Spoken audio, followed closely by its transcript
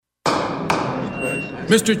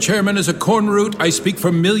Mr. Chairman, as a corn root, I speak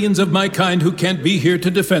for millions of my kind who can't be here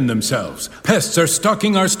to defend themselves. Pests are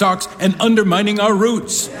stalking our stalks and undermining our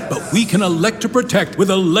roots. But we can elect to protect with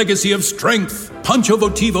a legacy of strength. Pancho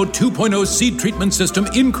Votivo 2.0 seed treatment system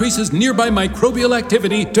increases nearby microbial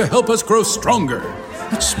activity to help us grow stronger.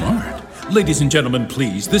 That's smart. Ladies and gentlemen,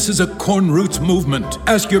 please, this is a corn roots movement.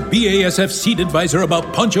 Ask your BASF seed advisor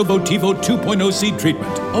about Pancho Votivo 2.0 seed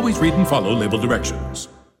treatment. Always read and follow label directions.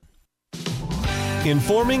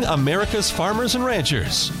 Informing America's farmers and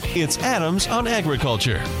ranchers, it's Adams on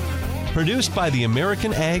Agriculture. Produced by the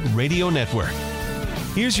American Ag Radio Network.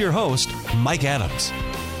 Here's your host, Mike Adams.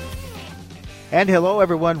 And hello,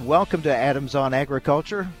 everyone. Welcome to Adams on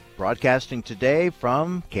Agriculture. Broadcasting today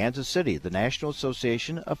from Kansas City, the National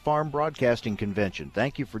Association of Farm Broadcasting Convention.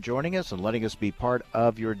 Thank you for joining us and letting us be part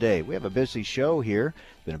of your day. We have a busy show here.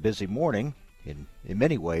 It's been a busy morning in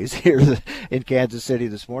many ways here in Kansas City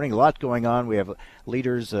this morning. A lot going on. We have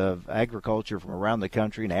leaders of agriculture from around the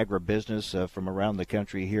country and agribusiness from around the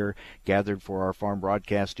country here gathered for our Farm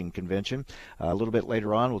Broadcasting Convention. A little bit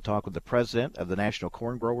later on, we'll talk with the president of the National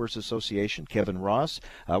Corn Growers Association, Kevin Ross.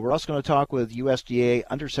 We're also going to talk with USDA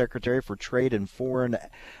Undersecretary for Trade and Foreign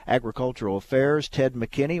Agricultural Affairs, Ted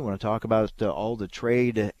McKinney. We want to talk about all the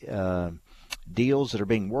trade deals that are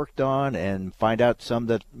being worked on and find out some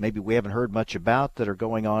that maybe we haven't heard much about that are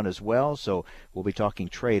going on as well. So we'll be talking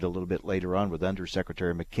trade a little bit later on with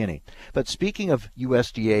Undersecretary McKinney. But speaking of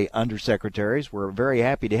USDA undersecretaries, we're very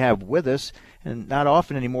happy to have with us, and not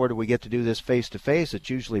often anymore do we get to do this face-to-face. It's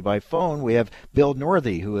usually by phone. We have Bill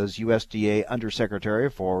Northey, who is USDA Undersecretary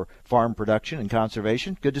for Farm Production and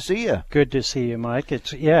Conservation. Good to see you. Good to see you, Mike.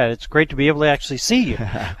 It's great to be able to actually see you.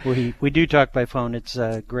 we do talk by phone. It's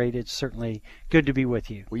great. It's certainly good to be with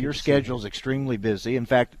you. Well, your schedule's extremely busy. In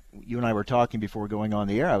fact, you and I were talking before going on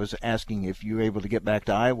the air. I was asking if you were able to get back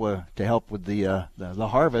to Iowa to help with the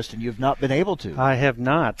harvest, and you've not been able to. I have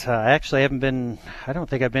not. Actually, I don't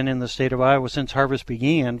think I've been in the state of Iowa since harvest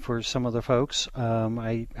began for some of the folks.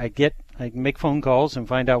 I make phone calls and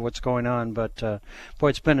find out what's going on, but boy,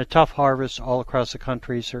 it's been a tough harvest all across the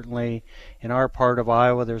country. Certainly in our part of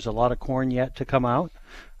Iowa, there's a lot of corn yet to come out.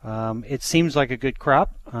 It seems like a good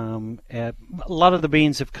crop. A lot of the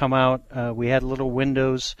beans have come out. We had little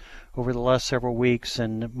windows over the last several weeks,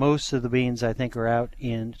 and most of the beans, I think,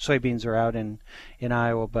 soybeans are out in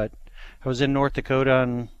Iowa. But I was in North Dakota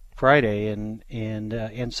on Friday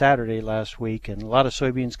and Saturday last week, and a lot of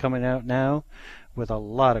soybeans coming out now with a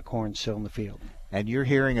lot of corn still in the field. And you're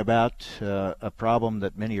hearing about a problem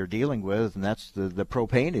that many are dealing with, and that's the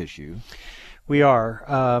propane issue. We are,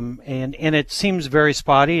 and it seems very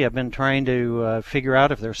spotty. I've been trying to figure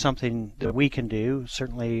out if there's something that we can do.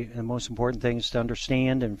 Certainly, the most important thing is to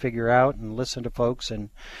understand and figure out and listen to folks. And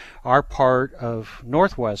our part of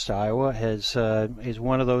northwest Iowa is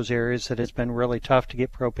one of those areas that has been really tough to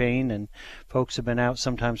get propane, and folks have been out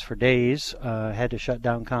sometimes for days, had to shut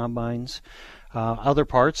down combines. Other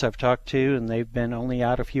parts I've talked to, and they've been only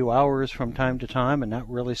out a few hours from time to time, and that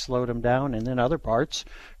really slowed them down. And then other parts,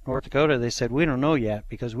 North Dakota, they said, we don't know yet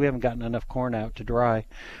because we haven't gotten enough corn out to dry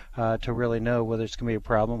to really know whether it's going to be a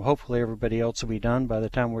problem. Hopefully everybody else will be done by the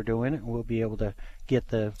time we're doing it, and we'll be able to get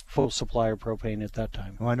the full supply of propane at that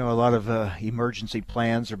time. Well, I know a lot of emergency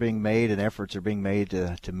plans are being made and efforts are being made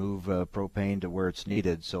to move propane to where it's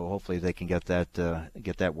needed. So hopefully they can get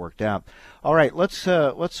that worked out. All right, let's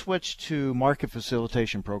switch to market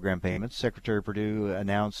facilitation program payments. Secretary Perdue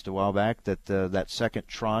announced a while back that that second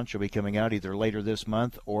tranche will be coming out either later this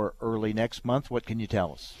month or early next month. What can you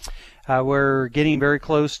tell us? We're getting very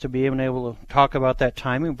close to being able to talk about that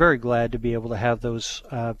timing. Very glad to be able to have those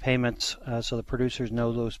payments so the producers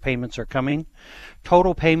know those payments are coming.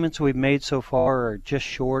 Total payments we've made so far are just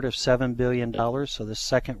short of $7 billion. So the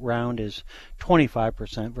second round is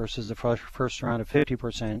 25% versus the first round of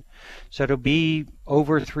 50%. So it'll be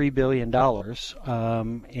over $3 billion.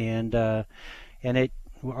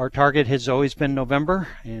 Our target has always been November,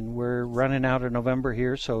 and we're running out of November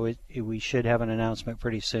here, so we should have an announcement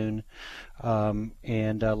pretty soon,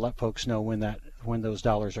 and let folks know when those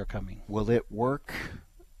dollars are coming. Will it work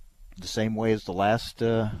the same way as the last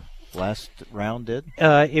round did?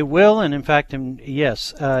 It will, and in fact,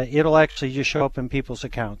 yes, it'll actually just show up in people's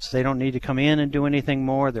accounts. They don't need to come in and do anything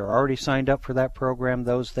more. They're already signed up for that program,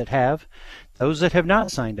 those that have. Those that have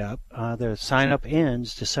not signed up, their sign-up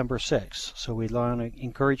ends December 6th. So we want to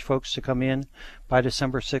encourage folks to come in by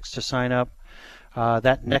December 6th to sign up.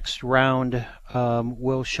 That next round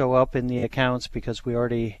will show up in the accounts because we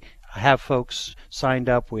already have folks signed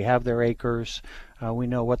up. We have their acres. We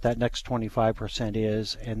know what that next 25%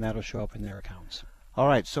 is, and that'll show up in their accounts. All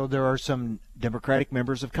right, so there are some Democratic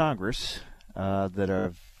members of Congress that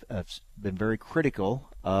have been very critical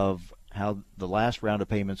of how the last round of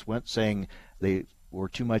payments went, saying they were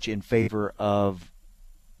too much in favor of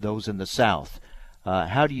those in the South.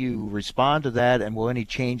 How do you respond to that, and will any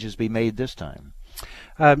changes be made this time?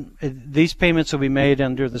 These payments will be made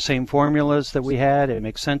under the same formulas that we had. It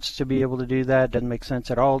makes sense to be able to do that. It doesn't make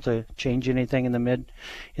sense at all to change anything in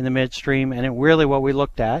the midstream. And it really what we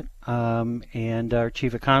looked at, and our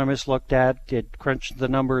chief economist looked at, did crunch the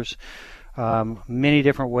numbers, many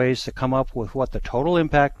different ways to come up with what the total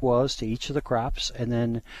impact was to each of the crops, and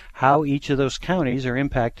then how each of those counties are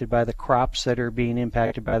impacted by the crops that are being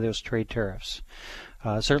impacted by those trade tariffs.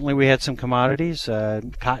 Certainly we had some commodities,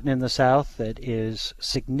 cotton in the South that is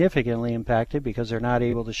significantly impacted because they're not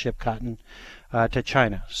able to ship cotton to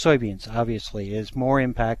China. Soybeans, obviously, is more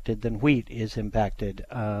impacted than wheat is impacted.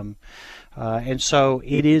 And so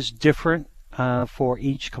it is different for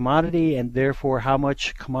each commodity, and therefore how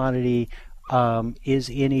much commodity is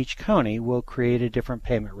in each county will create a different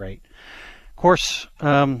payment rate. Of course, they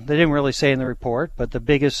didn't really say in the report, but the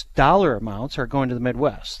biggest dollar amounts are going to the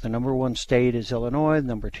Midwest. The number one state is Illinois. The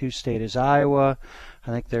number two state is Iowa.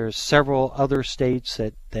 I think there's several other states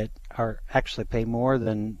that are actually pay more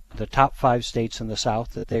than the top 5 states in the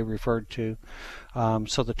South that they referred to.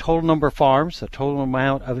 So the total number of farms, the total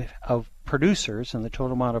amount of producers, and the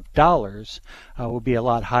total amount of dollars will be a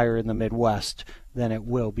lot higher in the Midwest than it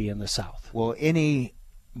will be in the South. Will any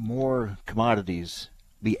more commodities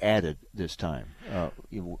be added this time?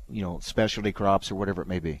 Specialty crops or whatever it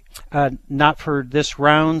may be? Not for this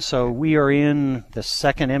round. So we are in the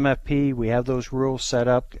second MFP. We have those rules set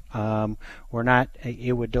up. We're not.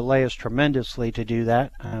 It would delay us tremendously to do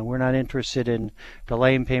that. We're not interested in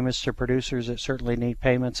delaying payments to producers that certainly need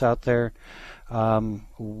payments out there.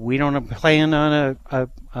 We don't plan on a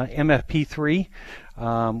MFP 3.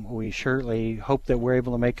 We surely hope that we're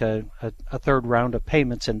able to make a third round of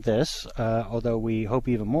payments in this, although we hope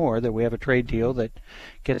even more that we have a trade deal that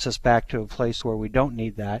gets us back to a place where we don't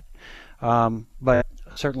need that. But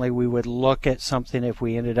certainly we would look at something if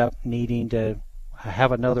we ended up needing to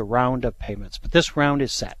have another round of payments. But this round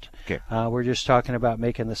is set. Okay. We're just talking about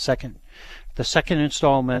making the second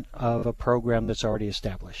installment of a program that's already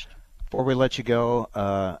established. Before we let you go,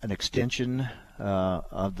 an extension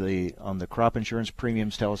on the crop insurance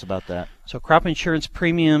premiums. Tell us about that. So crop insurance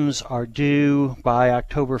premiums are due by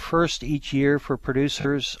October 1st each year for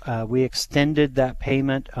producers. We extended that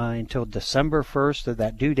payment until December 1st of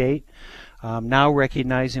that due date. Now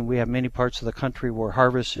recognizing we have many parts of the country where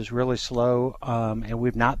harvest is really slow, and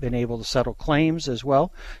we've not been able to settle claims as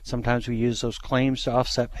well. Sometimes we use those claims to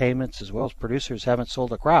offset payments, as well as producers haven't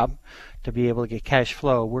sold a crop to be able to get cash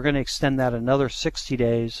flow. We're going to extend that another 60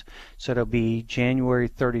 days, so it'll be January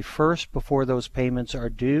 31st before those payments are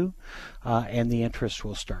due, and the interest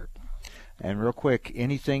will start. And real quick,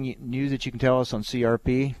 anything new that you can tell us on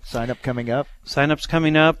CRP? Sign-up coming up? Sign-up's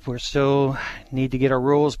coming up. We still need to get our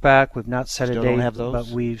rules back. We've not set a date, don't have those? But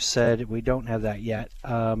we've said we don't have that yet.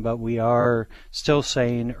 But we are still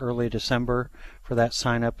saying early December for that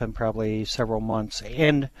sign-up, and probably several months.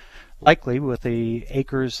 And likely with the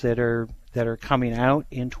acres that are coming out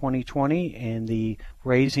in 2020 and the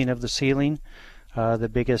raising of the ceiling, the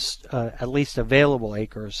biggest, at least available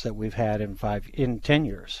acres that we've had in 10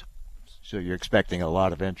 years. So you're expecting a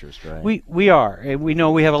lot of interest, right? We are. We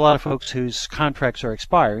know we have a lot of folks whose contracts are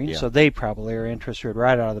expiring, Yeah. so they probably are interested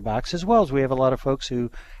right out of the box, as well as we have a lot of folks who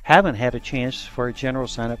haven't had a chance for a general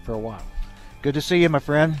sign-up for a while. Good to see you, my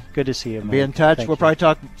friend. Good to see you, Mike. Be in touch. Thank we'll you. probably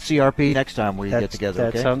talk CRP next time we get together. That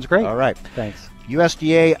okay? sounds great. All right. Thanks.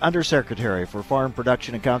 USDA Undersecretary for Farm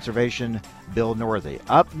Production and Conservation, Bill Northey.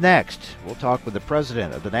 Up next, we'll talk with the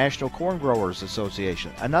president of the National Corn Growers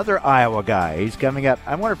Association, another Iowa guy. He's coming up.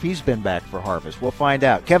 I wonder if he's been back for harvest. We'll find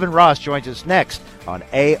out. Kevin Ross joins us next on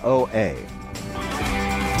AOA.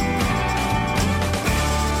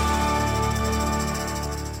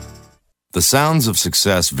 The sounds of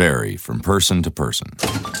success vary from person to person.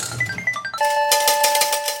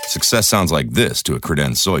 Success sounds like this to a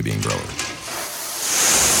Credenz soybean grower.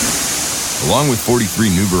 Along with 43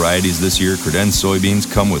 new varieties this year, Credenz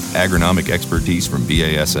soybeans come with agronomic expertise from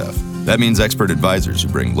BASF. That means expert advisors who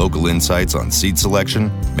bring local insights on seed selection,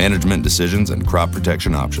 management decisions, and crop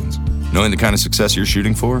protection options. Knowing the kind of success you're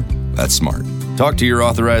shooting for? That's smart. Talk to your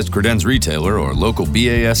authorized Credenz retailer or local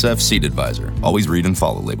BASF seed advisor. Always read and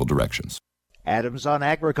follow label directions. Adams on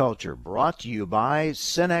Agriculture, brought to you by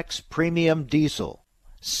Cenex Premium Diesel.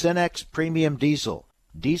 Cenex Premium Diesel.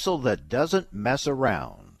 Diesel that doesn't mess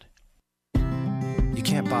around. You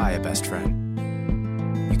can't buy a best friend.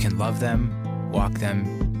 You can love them, walk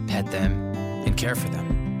them, pet them, and care for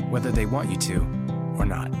them, whether they want you to or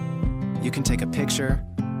not. You can take a picture,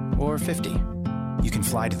 or 50. You can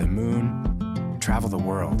fly to the moon, travel the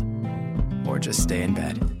world, or just stay in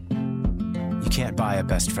bed. You can't buy a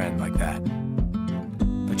best friend like that,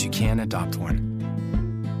 but you can adopt one.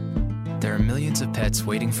 There are millions of pets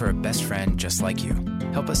waiting for a best friend just like you.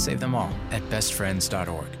 Help us save them all at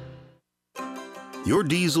bestfriends.org. Your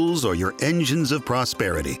diesels are your engines of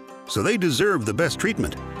prosperity, so they deserve the best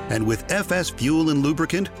treatment. And with FS Fuel and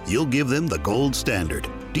Lubricant, you'll give them the gold standard.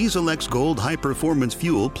 Diesel X Gold High Performance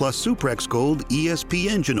Fuel plus Suprex Gold ESP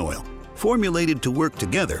Engine Oil. Formulated to work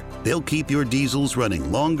together, they'll keep your diesels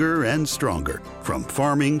running longer and stronger, from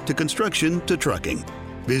farming to construction to trucking.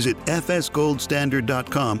 Visit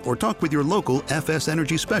fsgoldstandard.com or talk with your local FS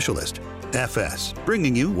Energy specialist. FS,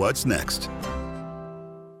 bringing you what's next.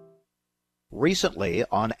 Recently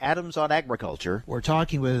on Adams on Agriculture, we're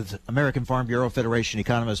talking with American Farm Bureau Federation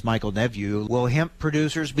economist Michael Neveu. Will hemp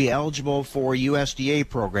producers be eligible for USDA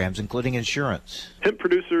programs, including insurance? Hemp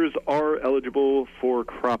producers are eligible for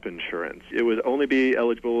crop insurance. It would only be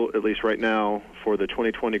eligible, at least right now, for the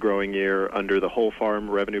 2020 growing year under the Whole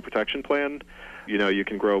Farm Revenue Protection Plan. You know, you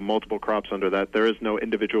can grow multiple crops under that. There is no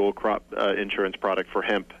individual crop insurance product for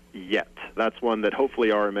hemp yet. That's one that hopefully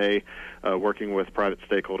RMA, working with private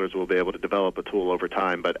stakeholders, will be able to develop a tool over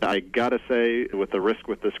time. But I got to say, with the risk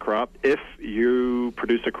with this crop, if you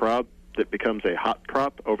produce a crop that becomes a hot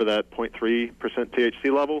crop over that 0.3%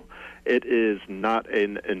 THC level, it is not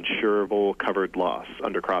an insurable covered loss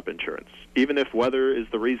under crop insurance. Even if weather is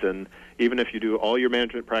the reason, even if you do all your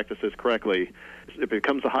management practices correctly, if it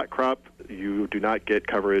becomes a hot crop, you do not get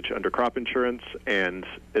coverage under crop insurance, and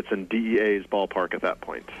it's in DEA's ballpark at that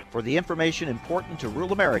point. For the information important to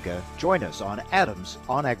rural America, join us on Adams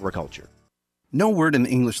on Agriculture. No word in the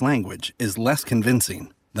English language is less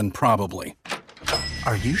convincing than probably.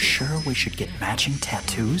 Are you sure we should get matching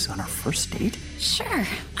tattoos on our first date? Sure.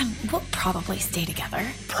 We'll probably stay together.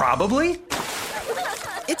 Probably?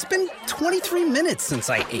 It's been 23 minutes since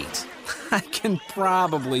I ate. I can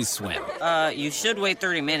probably swim. You should wait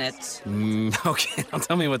 30 minutes. Okay, now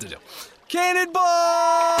tell me what to do.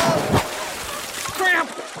 Cannonball! Cramp!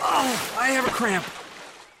 Oh, I have a cramp.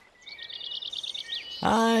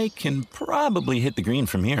 I can probably hit the green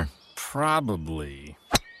from here. Probably.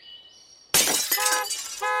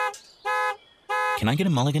 Can I get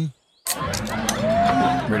a mulligan?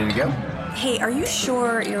 Ready to go? Hey, are you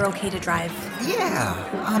sure you're okay to drive?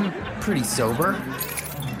 Yeah, I'm pretty sober.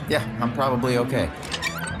 Yeah, I'm probably okay.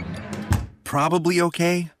 Probably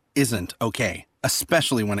okay isn't okay,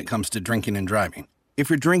 especially when it comes to drinking and driving. If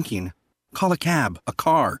you're drinking, call a cab, a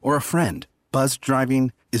car, or a friend. Buzzed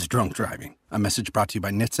driving is drunk driving. A message brought to you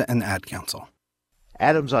by NHTSA and the Ad Council.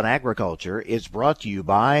 Adams on Agriculture is brought to you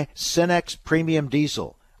by Cenex Premium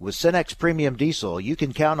Diesel. With Cenex Premium Diesel, you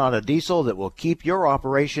can count on a diesel that will keep your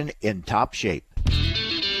operation in top shape.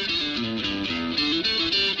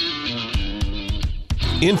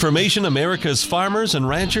 Information America's farmers and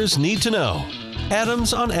ranchers need to know.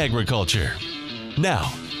 Adams on Agriculture.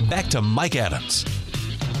 Now, back to Mike Adams.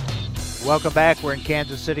 Welcome back. We're in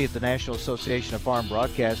Kansas City at the National Association of Farm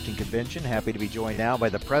Broadcasting Convention. Happy to be joined now by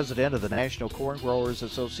the president of the National Corn Growers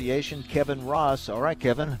Association, Kevin Ross. All right,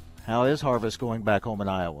 Kevin, how is harvest going back home in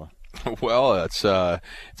Iowa? Well, it's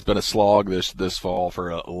been a slog this fall for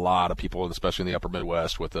a lot of people, especially in the upper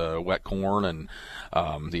Midwest, with wet corn and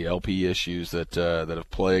the LP issues that have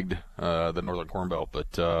plagued the northern Corn Belt.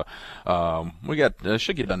 But we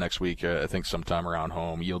should get done next week. I think sometime around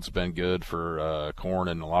home. Yield's been good for corn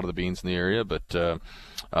and a lot of the beans in the area, but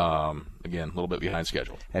again, a little bit behind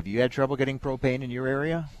schedule. Have you had trouble getting propane in your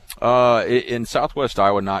area? In southwest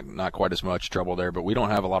Iowa, not quite as much trouble there, but we don't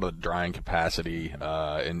have a lot of the drying capacity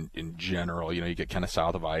in general. You know, you get kind of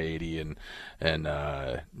south of I-80 and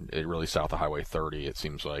really south of Highway 30. It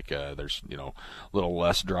seems like there's a little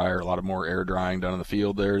less dryer, a lot of more air drying done in the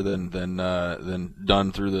field there than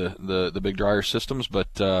done through the big dryer systems,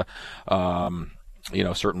 but.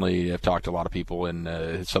 Certainly I've talked to a lot of people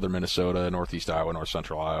in southern Minnesota, northeast Iowa, north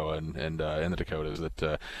central Iowa, and in the Dakotas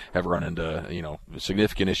that have run into,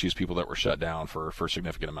 significant issues, people that were shut down for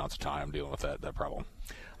significant amounts of time dealing with that problem.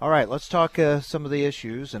 All right, let's talk some of the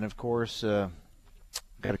issues, and of course,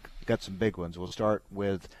 got some big ones. We'll start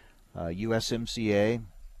with USMCA.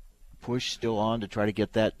 Push still on to try to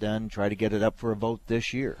get that done, try to get it up for a vote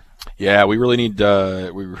this year. Yeah, we really need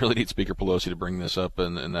Speaker Pelosi to bring this up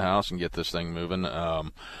in the House and get this thing moving.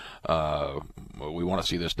 We want to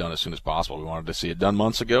see this done as soon as possible. We wanted to see it done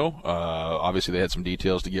months ago. Obviously, they had some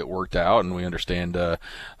details to get worked out, and we understand that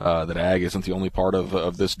ag isn't the only part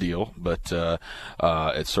of this deal, but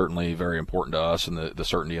it's certainly very important to us and the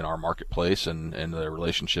certainty in our marketplace and the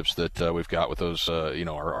relationships that we've got with those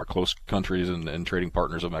our close countries and trading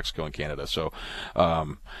partners of Mexico and Canada. So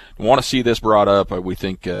we want to see this brought up. We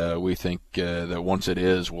think that once it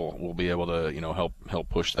is, we'll be able to help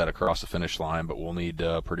push that across the finish line, but we'll need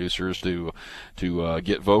producers to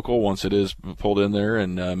get vocal once it is pulled in there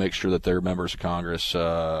and make sure that their members of Congress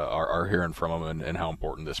are hearing from them and how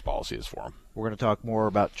important this policy is for them. We're going to talk more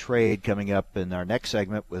about trade coming up in our next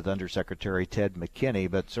segment with Undersecretary Ted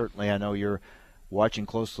McKinney, but certainly I know you're watching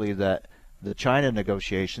closely the China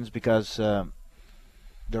negotiations because there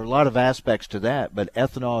are a lot of aspects to that, but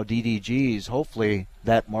ethanol DDGs, hopefully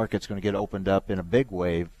that market's going to get opened up in a big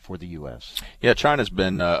way for the U.S. Yeah, China's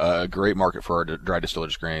been a great market for our dry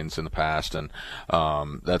distillers grains in the past, and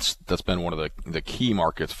that's been one of the key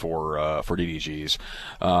markets for DDGs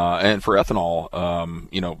and for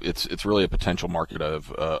ethanol. It's really a potential market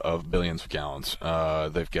of billions of gallons.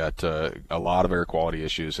 They've got a lot of air quality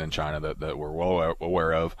issues in China that we're well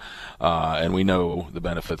aware of, and we know the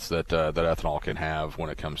benefits that ethanol can have when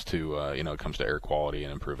it comes to air quality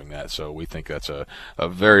and improving that. So we think that's a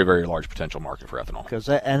very, very large potential market for ethanol.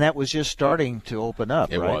 And that was just starting to open up.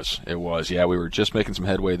 It was. Yeah, we were just making some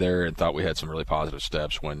headway there and thought we had some really positive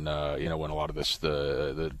steps when when a lot of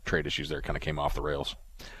the trade issues there kind of came off the rails.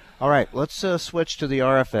 All right, let's switch to the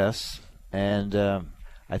RFS, and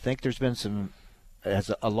I think there's been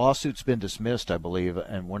a lawsuit's been dismissed, I believe,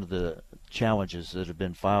 and one of the challenges that have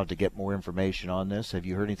been filed to get more information on this. Have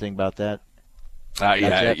you heard anything about that? I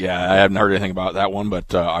haven't heard anything about that one,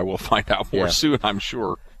 but I will find out more soon, I'm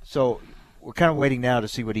sure. So we're kind of waiting now to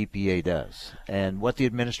see what EPA does and what the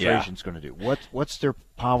administration's going to do. What's their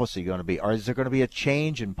policy going to be? Or is there going to be a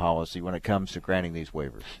change in policy when it comes to granting these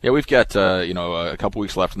waivers? Yeah, we've got a couple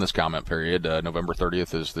weeks left in this comment period. November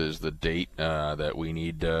 30th is the date that we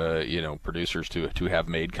need producers to have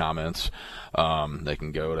made comments. They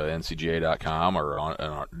can go to ncga.com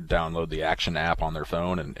or download the Action app on their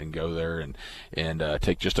phone and go there and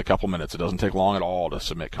take just a couple minutes. It doesn't take long at all to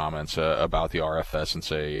submit comments about the RFS and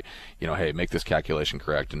say, hey, make this calculation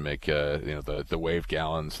correct and make the waived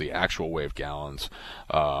gallons, the actual waived gallons,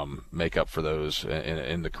 make up for those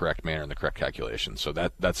in the correct manner and the correct calculation. So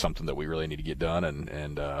that's something that we really need to get done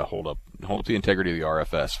and hold up the integrity of the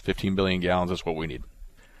RFS. 15 billion gallons is what we need.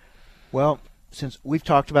 Well, since we've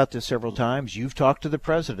talked about this several times, you've talked to the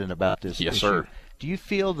president about this Yes, issue. Sir. Do you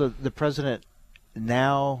feel the president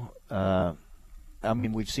now,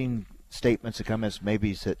 we've seen statements and comments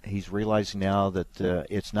maybe that he's realizing now that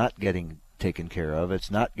it's not getting taken care of, it's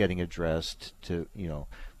not getting addressed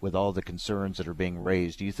with all the concerns that are being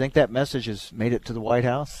raised. Do you think that message has made it to the White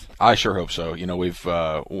House? I sure hope so.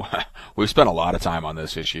 We've spent a lot of time on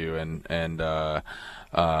this issue, but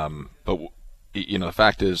the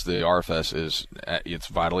fact is the RFS it's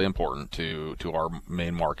vitally important to our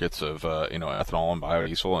main markets of ethanol and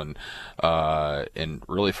biodiesel, and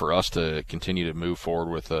really for us to continue to move forward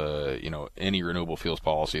with any renewable fuels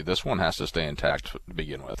policy. This one has to stay intact to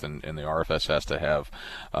begin with, and the RFS has to have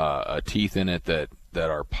a teeth in it that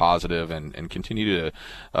are positive and continue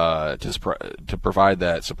to provide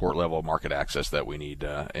that support level of market access that we need,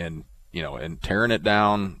 and tearing it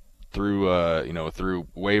down through through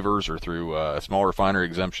waivers or through small refinery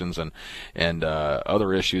exemptions and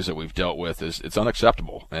other issues that we've dealt with it's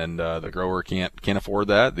unacceptable, and the grower can't afford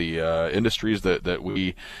that. The industries that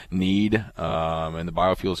we need in the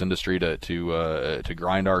biofuels industry to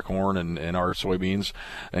grind our corn and our soybeans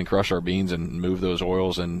and crush our beans and move those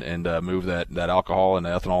oils and move that alcohol and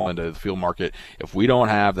ethanol into the fuel market. If we don't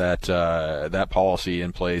have that policy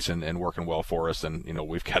in place and working well for us, then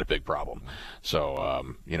we've got a big problem.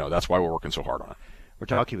 So that's why we're working so hard on it. We're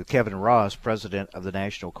talking with Kevin Ross, president of the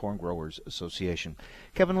National Corn Growers Association.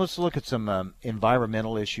 Kevin, let's look at some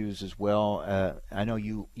environmental issues as well. I know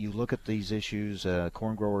you look at these issues,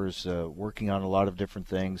 corn growers working on a lot of different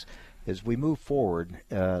things. As we move forward,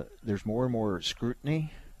 there's more and more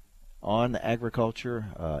scrutiny on agriculture,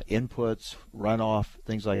 inputs, runoff,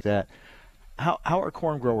 things like that. How are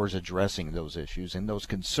corn growers addressing those issues and those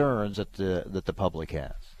concerns that the public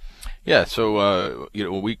has? Yeah, so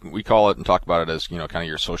we call it and talk about it as kind of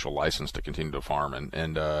your social license to continue to farm,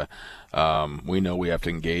 and we know we have to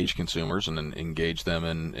engage consumers and then engage them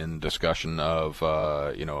in discussion of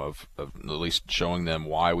of at least showing them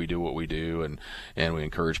why we do what we do, and we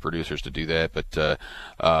encourage producers to do that. But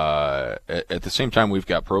at the same time, we've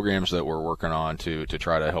got programs that we're working on to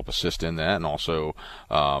try to help assist in that, and also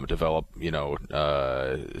develop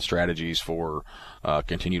strategies for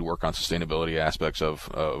continued work on sustainability aspects of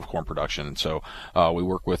corn production. And so we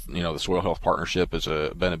work with the Soil Health Partnership has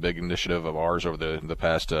been a big initiative of ours over the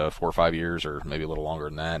past 4 or 5 years, or maybe a little longer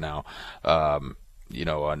than that now. On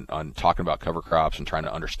talking about cover crops and trying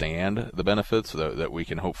to understand the benefits that we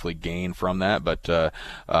can hopefully gain from that. But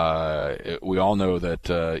we all know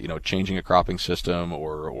that changing a cropping system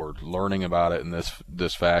or learning about it in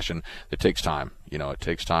this fashion, it takes time. It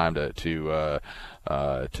takes time to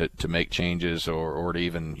make changes or to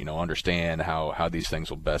even understand how these things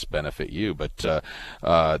will best benefit you. But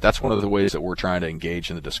that's one of the ways that we're trying to engage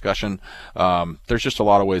in the discussion. There's just a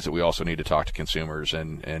lot of ways that we also need to talk to consumers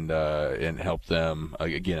and help them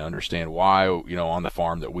again understand why on the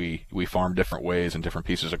farm that we farm different ways and different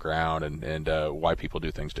pieces of ground, and why people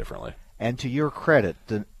do things differently. And to your credit,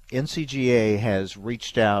 the NCGA has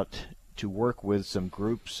reached out to work with some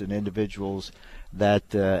groups and individuals that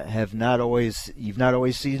you've not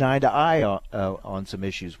always seen eye to eye on some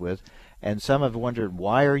issues with, and some have wondered,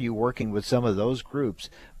 why are you working with some of those groups?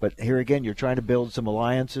 But here again, you're trying to build some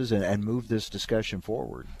alliances and move this discussion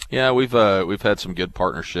forward. Yeah, we've had some good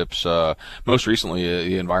partnerships. Most recently,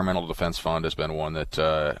 the Environmental Defense Fund has been one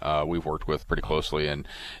that we've worked with pretty closely, and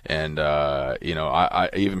I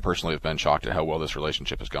even personally have been shocked at how well this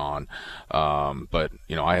relationship has gone. But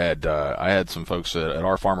I had some folks at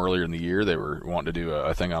our farm earlier in the year. They were wanting to do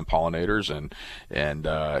a thing on pollinators, and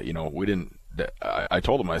we didn't. I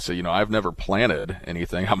told them, I said, I've never planted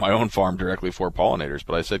anything on my own farm directly for pollinators,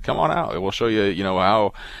 but I said, come on out. We'll show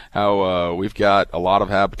you, how we've got a lot of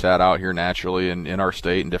habitat out here naturally in our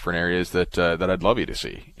state in different areas that I'd love you to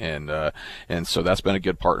see. And so that's been a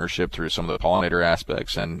good partnership through some of the pollinator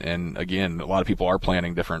aspects. And again, a lot of people are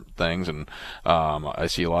planting different things. And I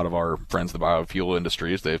see a lot of our friends, the biofuel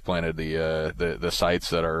industries, they've planted the sites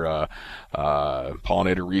that are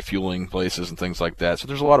pollinator refueling places and things like that. So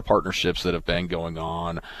there's a lot of partnerships that have been going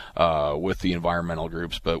on with the environmental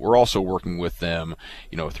groups, but we're also working with them,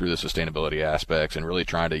 through the sustainability aspects and really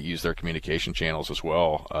trying to use their communication channels as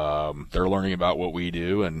well. They're learning about what we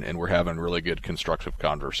do, and we're having really good constructive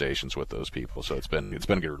conversations with those people. So it's been a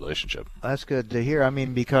good relationship. That's good to hear. I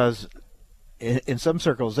mean, because in some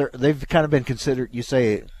circles, they've kind of been considered, you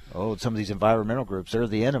say, some of these environmental groups, they're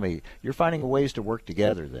the enemy. You're finding ways to work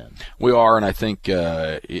together then. We are, and I think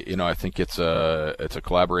I think it's a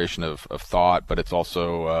collaboration of thought, but it's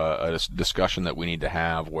also a discussion that we need to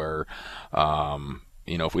have where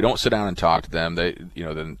if we don't sit down and talk to them,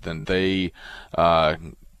 then they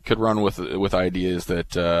could run with ideas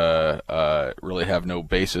that really have no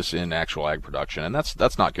basis in actual ag production, and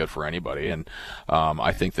that's not good for anybody. And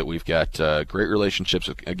I think that we've got great relationships,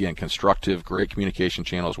 again, constructive, great communication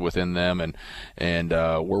channels within them, and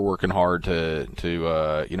we're working hard to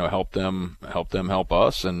help them help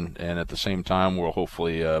us, and at the same time we'll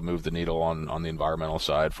hopefully move the needle on the environmental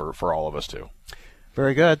side for all of us too.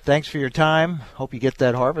 Very good. Thanks for your time. Hope you get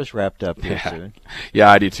that harvest wrapped up here soon. Yeah,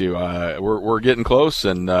 I do too. We're getting close,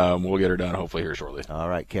 and we'll get her done hopefully here shortly. All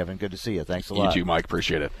right, Kevin. Good to see you. Thanks a lot. You too, Mike.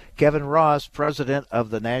 Appreciate it. Kevin Ross, president of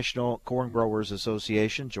the National Corn Growers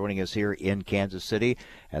Association, joining us here in Kansas City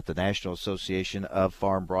at the National Association of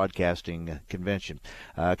Farm Broadcasting Convention.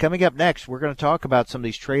 Coming up next, we're going to talk about some of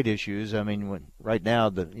these trade issues. I mean, right now,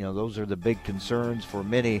 those are the big concerns for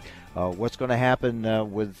many. What's going to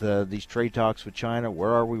happen with these trade talks with China?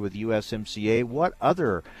 Where are we with USMCA? What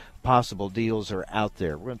other possible deals are out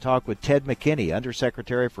there? We're going to talk with Ted McKinney,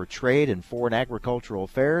 Undersecretary for Trade and Foreign Agricultural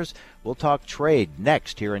Affairs. We'll talk trade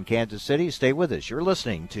next here in Kansas City. Stay with us. You're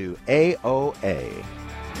listening to AOA.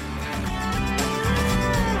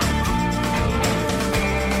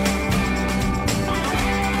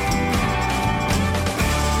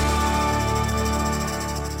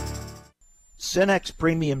 Cenex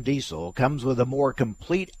Premium Diesel comes with a more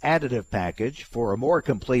complete additive package for a more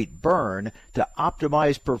complete burn to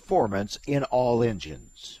optimize performance in all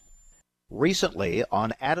engines. Recently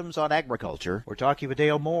on Adams on Agriculture, we're talking with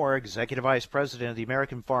Dale Moore, Executive Vice President of the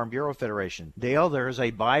American Farm Bureau Federation. Dale, there is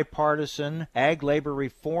a bipartisan ag labor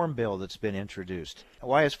reform bill that's been introduced.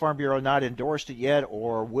 Why has Farm Bureau not endorsed it yet,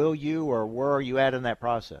 or will you, or where are you at in that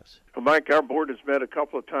process? Well, Mike, our board has met a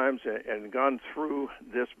couple of times and gone through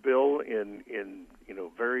this bill in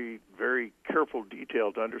very, very careful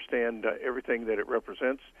detail to understand everything that it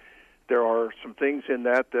represents. There are some things in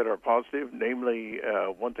that are positive, namely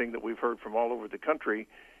one thing that we've heard from all over the country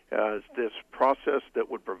is this process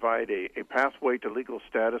that would provide a pathway to legal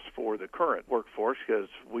status for the current workforce, because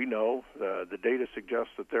we know the data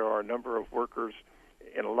suggests that there are a number of workers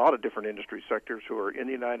in a lot of different industry sectors who are in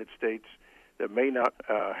the United States that may not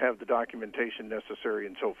have the documentation necessary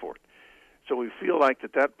and so forth. So we feel like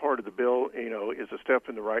that part of the bill, is a step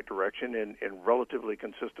in the right direction and relatively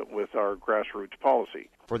consistent with our grassroots policy.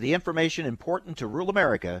 For the information important to rural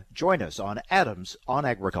America, join us on Adams on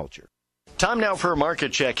Agriculture. Time now for a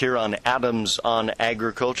market check here on Adams on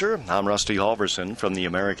Agriculture. I'm Rusty Halverson from the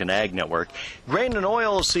American Ag Network. Grain and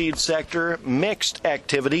oilseed sector, mixed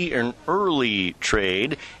activity in early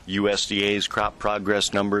trade. USDA's crop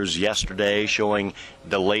progress numbers yesterday showing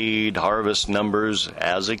delayed harvest numbers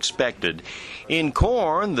as expected. In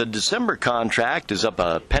corn, the December contract is up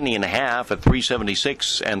a penny and a half at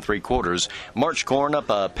 3.76 3/4. March corn up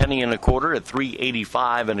a penny and a quarter at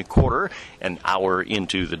 3.85 1/4, an hour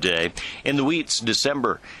into the day. In the wheats,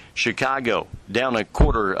 December, Chicago down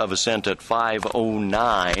 1/4 cent at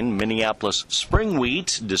 5.09. Minneapolis spring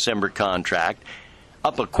wheat December contract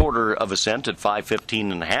up 1/4 cent at 5.15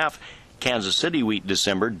 1/2. Kansas City wheat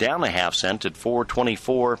December down 1/2 cent at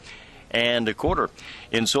 4.24 1/4.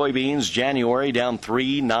 In soybeans, January down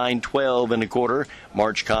 3.912 1/4.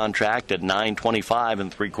 March contract at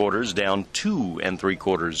 9.25 3/4, down 2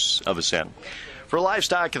 3/4 cent. For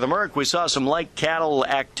livestock of the Merc, we saw some light cattle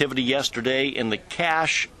activity yesterday in the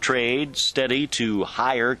cash trade, steady to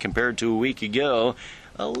higher compared to a week ago.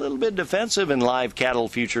 A little bit defensive in live cattle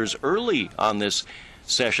futures early on this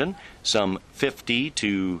session, some 50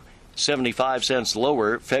 to 75 cents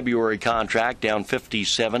lower. February contract down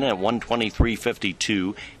 57 at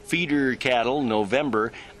 123.52. Feeder cattle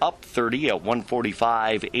November up 30 at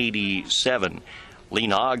 145.87.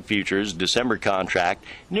 Lean hog futures December contract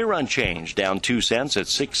near unchanged, down 2 cents at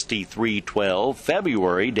 63.12.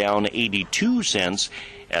 February down 82 cents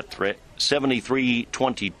at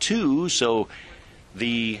 73.22. So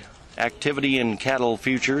the activity in cattle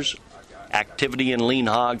futures, activity in lean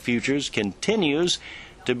hog futures continues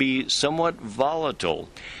to be somewhat volatile.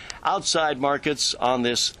 Outside markets on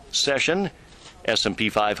this session, S&P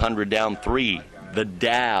 500 down 3. The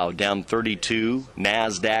Dow down 32,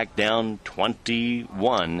 NASDAQ down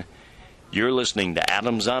 21. You're listening to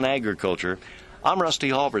Adams on Agriculture. I'm Rusty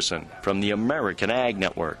Halverson from the American Ag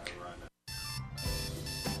Network.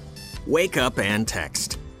 Wake up and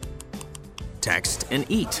text. Text and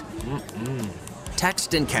eat.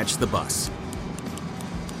 Text and catch the bus.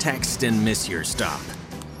 Text and miss your stop.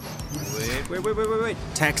 Wait.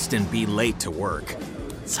 Text and be late to work.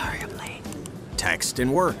 Sorry, I'm late. Text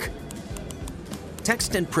and work.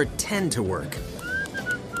 Text and pretend to work.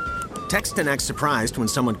 Text and act surprised when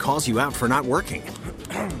someone calls you out for not working.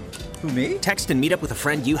 Who, me? Text and meet up with a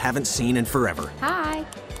friend you haven't seen in forever. Hi.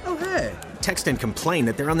 Oh, hey. Text and complain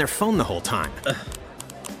that they're on their phone the whole time.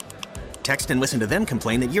 Text and listen to them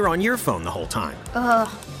complain that you're on your phone the whole time.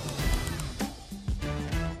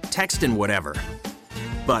 Text and whatever.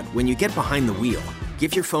 But when you get behind the wheel,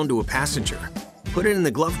 give your phone to a passenger. Put it in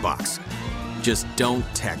the glove box. Just don't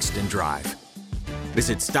text and drive.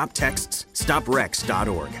 Visit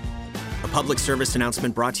StopTextsStopWrecks.org. A public service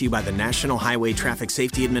announcement brought to you by the National Highway Traffic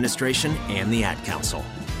Safety Administration and the Ad Council.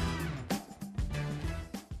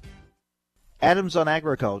 Adams on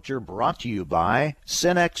Agriculture brought to you by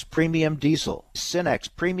Cenex Premium Diesel. Cenex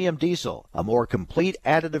Premium Diesel, a more complete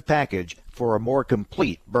additive package for a more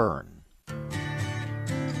complete burn.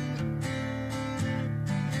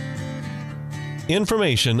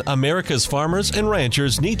 Information America's farmers and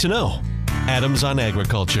ranchers need to know. Adams on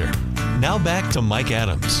Agriculture. Now back to Mike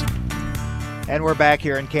Adams. And we're back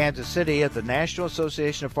here in Kansas City at the National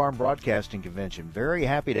Association of Farm Broadcasting Convention. Very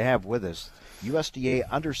happy to have with us USDA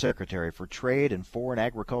Undersecretary for Trade and Foreign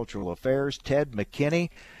Agricultural Affairs, Ted McKinney.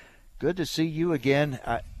 Good to see you again.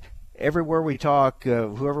 Everywhere we talk,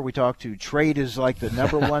 whoever we talk to, trade is like the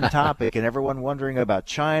number one topic, and everyone wondering about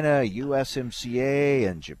China, USMCA,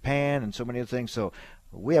 and Japan, and so many other things. So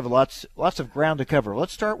we have lots of ground to cover.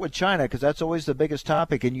 Let's start with China, because that's always the biggest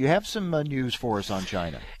topic, and you have some news for us on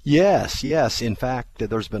China. Yes. In fact,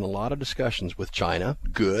 there's been a lot of discussions with China.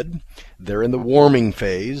 Good. They're in the warming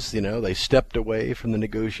phase. They stepped away from the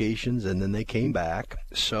negotiations, and then they came back.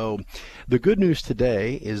 So the good news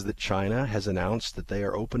today is that China has announced that they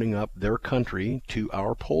are opening up their country to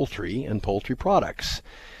our poultry and poultry products.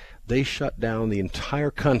 They shut down the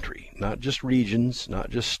entire country, not just regions,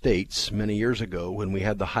 not just states, many years ago when we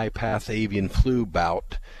had the high-path avian flu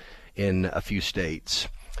bout in a few states.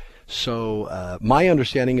 So my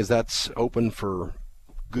understanding is that's open for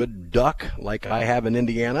good duck like I have in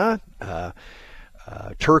Indiana,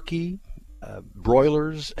 turkey,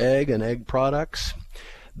 broilers, egg products.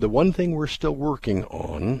 The one thing we're still working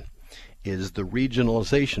on is the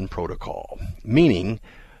regionalization protocol, meaning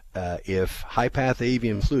if high-path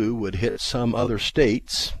avian flu would hit some other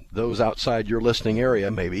states, those outside your listening area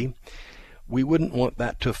maybe, we wouldn't want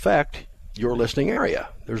that to affect your listening area.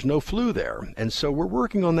 There's no flu there. And so we're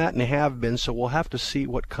working on that and have been, so we'll have to see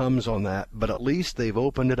what comes on that. But at least they've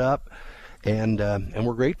opened it up, and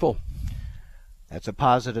we're grateful. That's a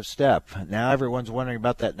positive step. Now everyone's wondering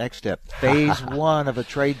about that next step. Phase 1 of a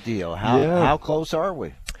trade deal. How close are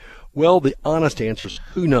we? Well, the honest answer is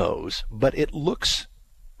who knows, but it looks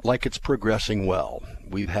like it's progressing well.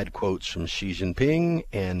 We've had quotes from Xi Jinping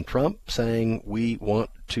and Trump saying we want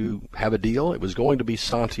to have a deal. It was going to be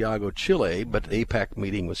Santiago, Chile, but the APEC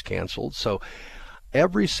meeting was canceled. So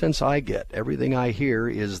every sense I get, everything I hear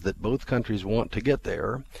is that both countries want to get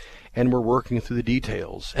there, and we're working through the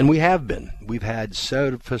details. And we have been. We've had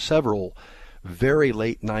several very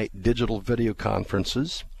late night digital video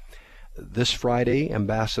conferences. This Friday,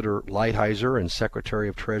 Ambassador Lighthizer and Secretary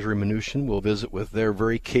of Treasury Mnuchin will visit with their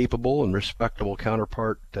very capable and respectable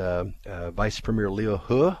counterpart, Vice Premier Liu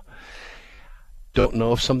He. Don't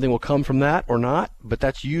know if something will come from that or not, but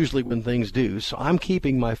that's usually when things do. So I'm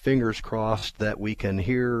keeping my fingers crossed that we can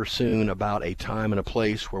hear soon about a time and a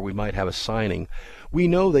place where we might have a signing. We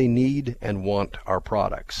know they need and want our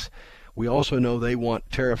products. We also know they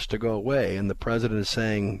want tariffs to go away, and the president is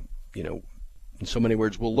saying, in so many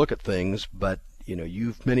words, we'll look at things, but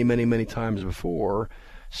you've many times before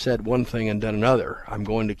said one thing and done another. I'm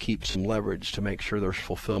going to keep some leverage to make sure there's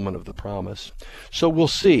fulfillment of the promise. So we'll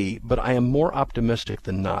see, but I am more optimistic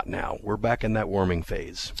than not now. We're back in that warming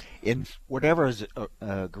phase. In whatever is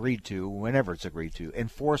agreed to, whenever it's agreed to,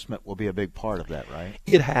 enforcement will be a big part of that, right?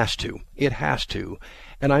 It has to. It has to.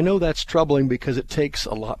 And I know that's troubling because it takes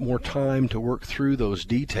a lot more time to work through those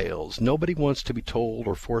details. Nobody wants to be told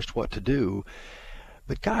or forced what to do.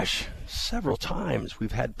 But gosh, several times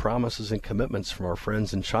we've had promises and commitments from our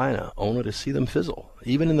friends in China, only to see them fizzle,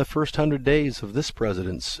 even in the first 100 days of this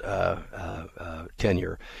president's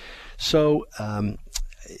tenure. So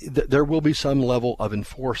there will be some level of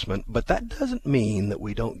enforcement, but that doesn't mean that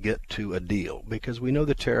we don't get to a deal, because we know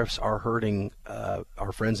the tariffs are hurting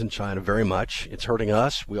our friends in China very much. It's hurting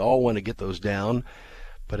us. We all want to get those down.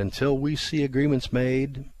 But until we see agreements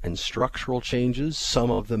made and structural changes, some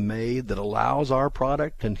of them made, that allows our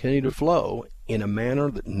product to continue to flow in a manner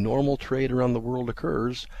that normal trade around the world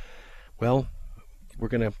occurs, well, we're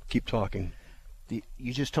going to keep talking.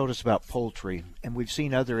 You just told us about poultry, and we've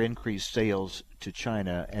seen other increased sales to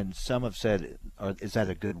China, and some have said, is that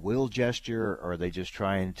a goodwill gesture, or are they just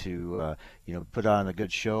trying to put on a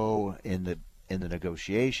good show in the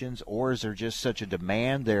negotiations, or is there just such a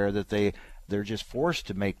demand there that they're just forced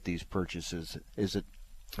to make these purchases? Is it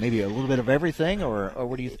maybe a little bit of everything, or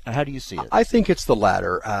how do you see it? I think it's the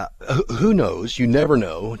latter. Who knows? You never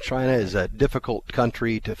know. China is a difficult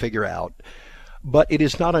country to figure out, but it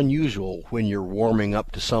is not unusual when you're warming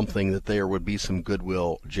up to something that there would be some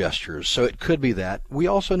goodwill gestures. So it could be that. We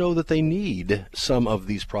also know that they need some of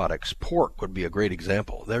these products. Pork would be a great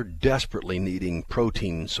example. They're desperately needing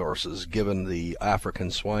protein sources given the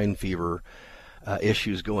African swine fever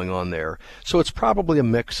issues going on there. So it's probably a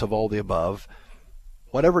mix of all the above.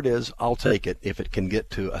 Whatever it is, I'll take it if it can get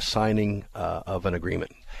to a signing of an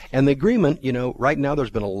agreement. And the agreement, right now there's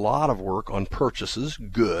been a lot of work on purchases,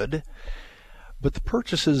 good, but the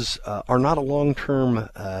purchases are not a long-term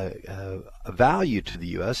value to the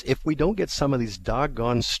U.S. if we don't get some of these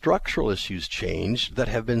doggone structural issues changed that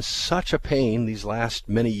have been such a pain these last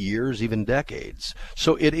many years, even decades.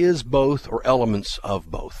 So it is both, or elements of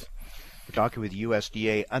both. Talking with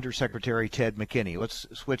USDA Undersecretary Ted McKinney. Let's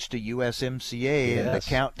switch to USMCA, and the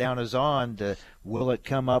countdown is on. Will it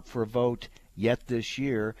come up for a vote yet this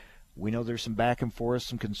year? We know there's some back and forth,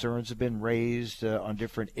 some concerns have been raised on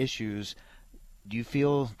different issues. Do you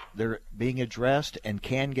feel they're being addressed and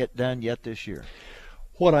can get done yet this year?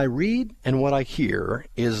 What I read and what I hear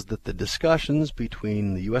is that the discussions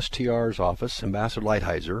between the USTR's office, Ambassador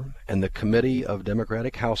Lighthizer, and the committee of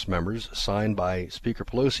Democratic House members signed by Speaker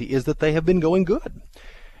Pelosi is that they have been going good.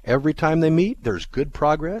 Every time they meet, there's good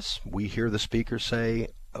progress. We hear the speaker say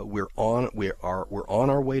we're on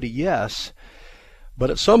our way to yes,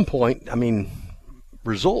 but at some point,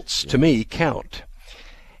 results to me count.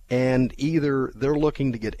 And either they're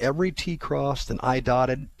looking to get every T crossed and I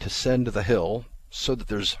dotted to send to the Hill, so that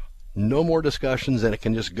there's no more discussions and it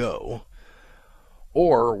can just go,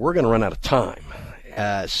 or we're going to run out of time.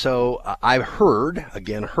 So I've heard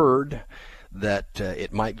that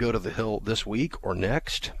it might go to the Hill this week or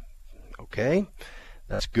next. Okay,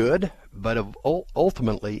 that's good, but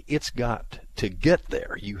ultimately it's got to get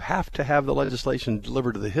there. You have to have the legislation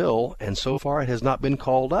delivered to the Hill, and so far it has not been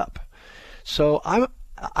called up. So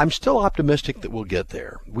I'm still optimistic that we'll get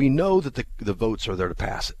there. We know that the votes are there to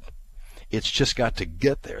pass it. It's just got to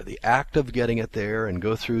get there. The act of getting it there and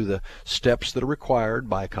go through the steps that are required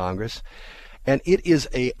by Congress. And it is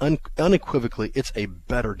unequivocally, it's a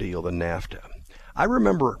better deal than NAFTA. I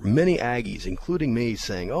remember many Aggies, including me,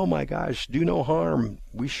 saying, oh my gosh, do no harm.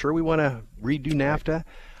 We want to redo NAFTA.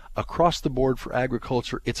 Across the board for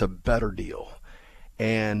agriculture, it's a better deal.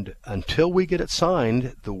 And until we get it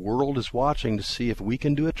signed, the world is watching to see if we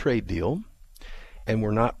can do a trade deal. And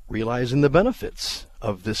we're not realizing the benefits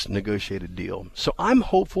of this negotiated deal. So I'm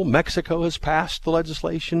hopeful. Mexico has passed the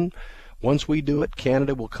legislation. Once we do it,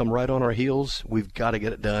 Canada will come right on our heels. We've got to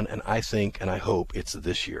get it done, and I think and I hope it's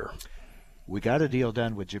this year. We got a deal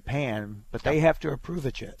done with Japan, but they have to approve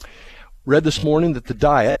it yet. Read this morning that the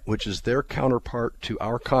Diet, which is their counterpart to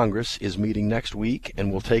our Congress, is meeting next week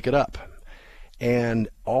and will take it up. And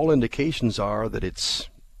all indications are that it's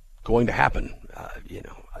going to happen.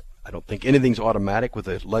 I don't think anything's automatic with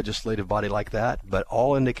a legislative body like that, but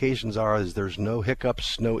all indications are is there's no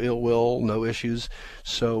hiccups, no ill will, no issues.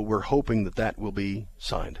 So we're hoping that will be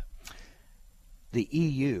signed. The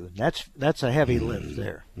EU, that's a heavy lift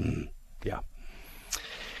there. Yeah.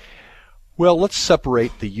 Well, let's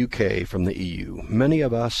separate the UK from the EU. Many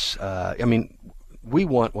of us, we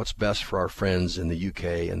want what's best for our friends in the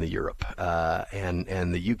UK and the Europe.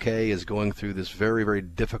 And the UK is going through this very, very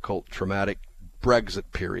difficult, traumatic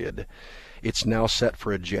Brexit period. It's now set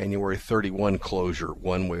for a January 31 closure,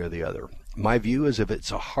 one way or the other. My view is if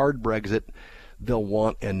it's a hard Brexit, they'll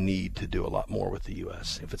want and need to do a lot more with the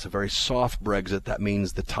U.S. If it's a very soft Brexit, that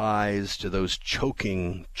means the ties to those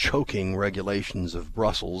choking regulations of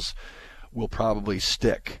Brussels will probably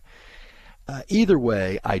stick. Either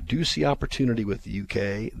way, I do see opportunity with the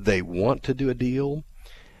UK. They want to do a deal,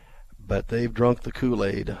 but they've drunk the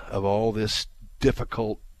Kool-Aid of all this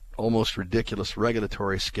difficult, almost ridiculous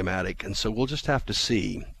regulatory schematic, and so we'll just have to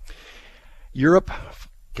see. Europe,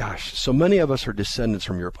 gosh, so many of us are descendants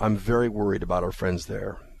from Europe. I'm very worried about our friends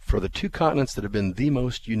there. For the two continents that have been the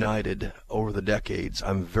most united over the decades,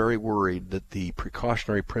 I'm very worried that the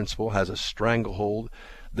precautionary principle has a stranglehold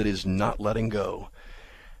that is not letting go.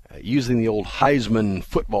 Using the old Heisman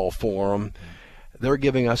football form, they're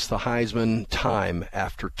giving us the Heisman time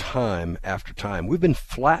after time after time. We've been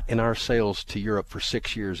flat in our sales to Europe for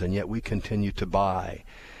 6 years, and yet we continue to buy.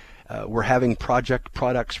 We're having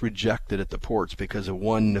products rejected at the ports because of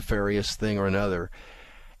one nefarious thing or another.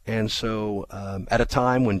 And so at a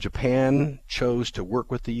time when Japan chose to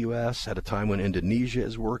work with the U.S., at a time when Indonesia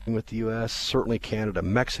is working with the U.S., certainly Canada,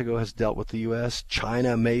 Mexico has dealt with the U.S.,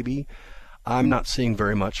 China maybe, I'm not seeing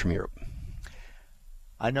very much from Europe.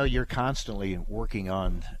 I know you're constantly working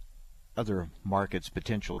on other markets,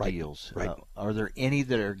 potential deals. Right. Are there any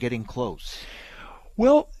that are getting close?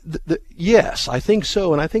 Well, yes, I think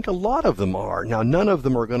so, and I think a lot of them are. Now, none of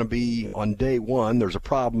them are going to be on day one. There's a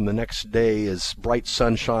problem. The next day is bright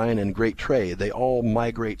sunshine and great trade. They all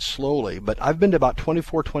migrate slowly, but I've been to about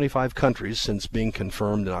 24, 25 countries since being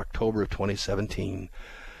confirmed in October of 2017.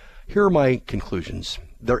 Here are my conclusions.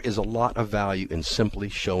 There is a lot of value in simply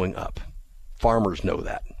showing up. Farmers know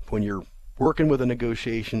that. When you're working with a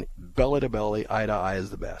negotiation, belly to belly, eye to eye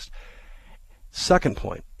is the best. Second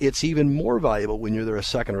point, it's even more valuable when you're there a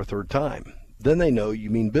second or third time. Then they know you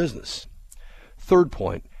mean business. Third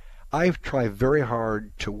point, I've tried very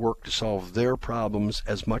hard to work to solve their problems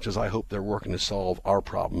as much as I hope they're working to solve our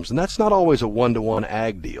problems. And that's not always a one-to-one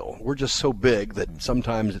ag deal. We're just so big that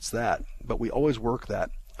sometimes it's that, but we always work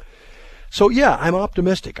that. So yeah, I'm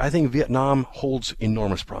optimistic. I think Vietnam holds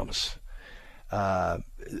enormous promise.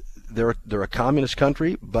 They're a communist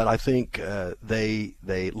country, but I think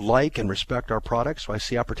they like and respect our products, so I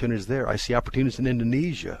see opportunities there. I see opportunities in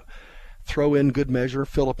Indonesia. Throw in good measure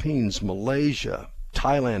Philippines, Malaysia,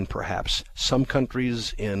 Thailand perhaps, some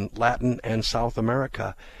countries in Latin and South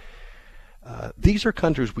America. These are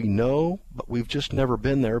countries we know, but we've just never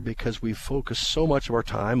been there because we've focused so much of our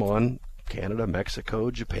time on Canada, Mexico,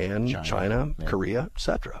 Japan, China, Korea,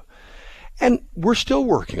 etc. And we're still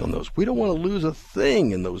working on those. We don't want to lose a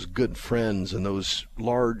thing in those good friends and those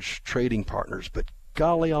large trading partners. But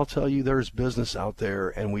golly, I'll tell you, there's business out there,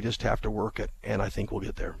 and we just have to work it, and I think we'll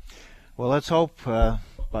get there. Well, let's hope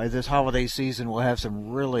by this holiday season we'll have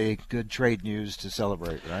some really good trade news to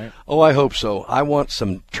celebrate, right? Oh, I hope so. I want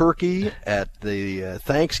some turkey at the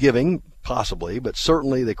Thanksgiving, possibly, but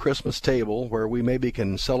certainly the Christmas table where we maybe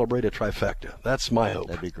can celebrate a trifecta. That's my hope.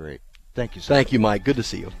 That'd be great. Thank you, sir. Thank you, Mike. Good to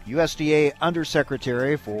see you. USDA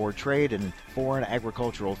Undersecretary for Trade and Foreign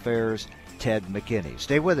Agricultural Affairs, Ted McKinney.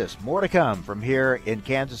 Stay with us. More to come from here in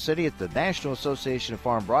Kansas City at the National Association of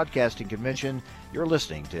Farm Broadcasting Convention. You're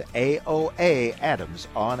listening to AOA Adams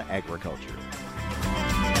on Agriculture.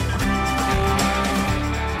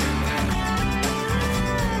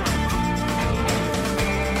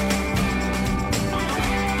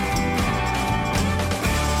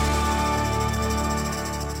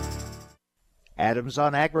 Adams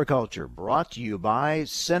on Agriculture, brought to you by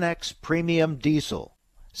Cenex Premium Diesel.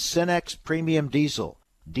 Cenex Premium Diesel,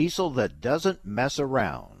 diesel that doesn't mess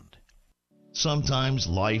around. Sometimes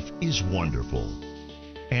life is wonderful,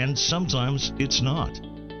 and sometimes it's not.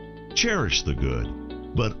 Cherish the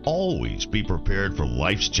good, but always be prepared for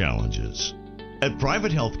life's challenges. At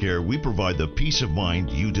Private Healthcare, we provide the peace of mind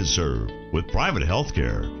you deserve. With Private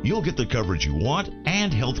Healthcare, you'll get the coverage you want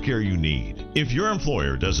and healthcare you need. If your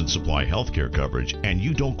employer doesn't supply healthcare coverage and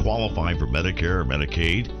you don't qualify for Medicare or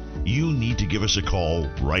Medicaid, you need to give us a call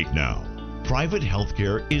right now. Private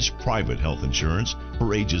Healthcare is private health insurance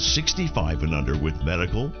for ages 65 and under with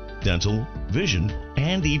medical, dental, vision,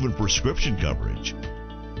 and even prescription coverage.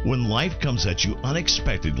 When life comes at you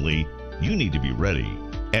unexpectedly, you need to be ready.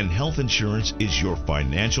 And health insurance is your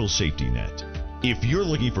financial safety net. If you're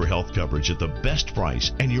looking for health coverage at the best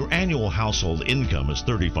price and your annual household income is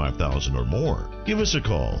 $35,000 or more, give us a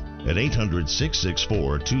call at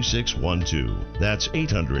 800-664-2612. That's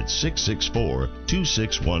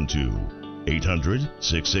 800-664-2612.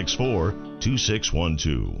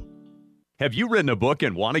 800-664-2612. Have you written a book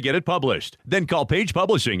and want to get it published? Then call Page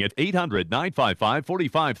Publishing at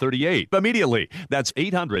 800-955-4538 immediately. That's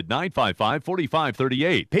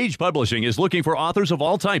 800-955-4538. Page Publishing is looking for authors of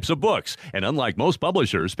all types of books. And unlike most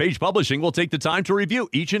publishers, Page Publishing will take the time to review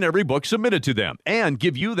each and every book submitted to them and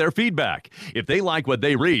give you their feedback. If they like what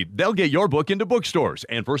they read, they'll get your book into bookstores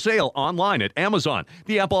and for sale online at Amazon,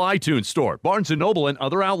 the Apple iTunes Store, Barnes & Noble, and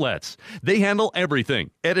other outlets. They handle everything: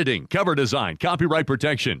 editing, cover design, copyright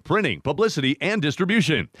protection, printing, publicity, and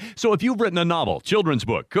distribution. So if you've written a novel, children's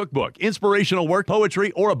book, cookbook, inspirational work,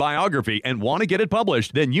 poetry, or a biography and want to get it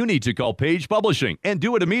published, then you need to call Page Publishing and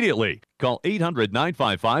do it immediately. Call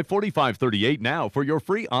 800-955-4538 now for your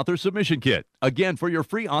free author submission kit. Again, for your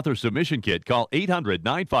free author submission kit, call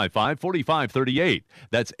 800-955-4538.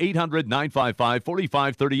 That's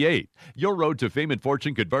 800-955-4538. Your road to fame and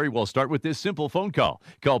fortune could very well start with this simple phone call.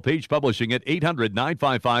 Call Page Publishing at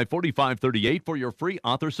 800-955-4538 for your free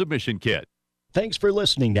author submission kit. Thanks for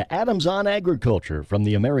listening to Adams on Agriculture from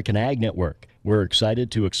the American Ag Network. We're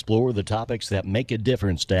excited to explore the topics that make a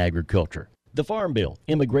difference to agriculture. The Farm Bill,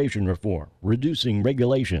 immigration reform, reducing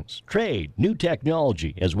regulations, trade, new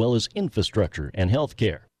technology, as well as infrastructure and health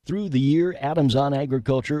care. Through the year, Adams on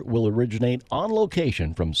Agriculture will originate on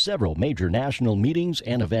location from several major national meetings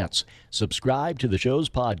and events. Subscribe to the show's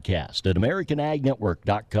podcast at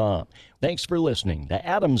AmericanAgNetwork.com. Thanks for listening to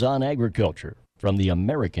Adams on Agriculture from the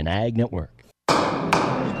American Ag Network.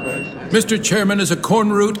 Mr. Chairman, as a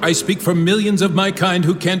corn root, I speak for millions of my kind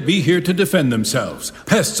who can't be here to defend themselves.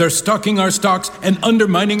 Pests are stalking our stalks and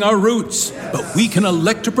undermining our roots. But we can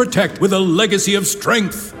elect to protect with a legacy of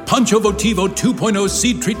strength. Pancho Votivo 2.0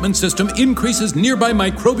 seed treatment system increases nearby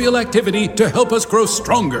microbial activity to help us grow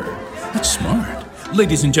stronger. That's smart.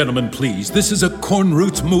 Ladies and gentlemen, please, this is a corn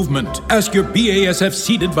roots movement. Ask your BASF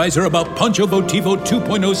seed advisor about Pancho Votivo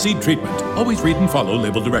 2.0 seed treatment. Always read and follow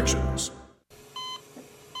label directions.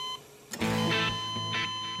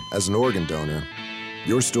 As an organ donor,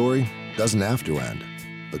 your story doesn't have to end.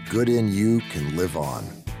 The good in you can live on.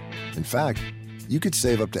 In fact, you could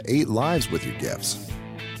save up to 8 lives with your gifts.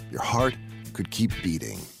 Your heart could keep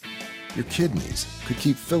beating. Your kidneys could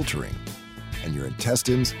keep filtering. And your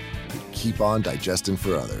intestines could keep on digesting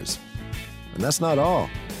for others. And that's not all.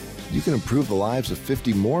 You can improve the lives of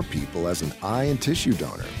 50 more people as an eye and tissue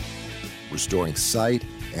donor, restoring sight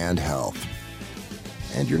and health.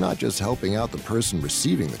 And you're not just helping out the person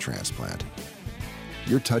receiving the transplant.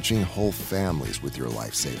 You're touching whole families with your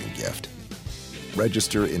life-saving gift.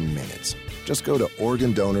 Register in minutes. Just go to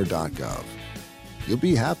organdonor.gov. You'll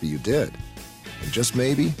be happy you did. And just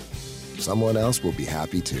maybe, someone else will be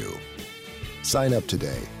happy too. Sign up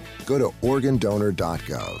today. Go to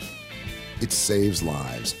organdonor.gov. It saves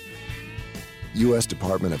lives. U.S.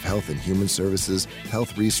 Department of Health and Human Services,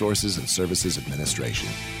 Health Resources and Services Administration.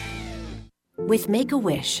 With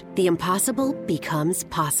Make-A-Wish, the impossible becomes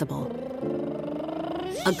possible.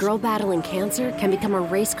 A girl battling cancer can become a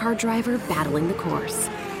race car driver battling the course.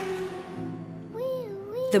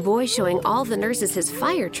 The boy showing all the nurses his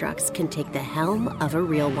fire trucks can take the helm of a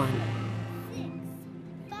real one.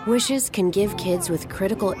 Wishes can give kids with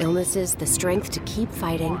critical illnesses the strength to keep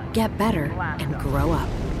fighting, get better, and grow up.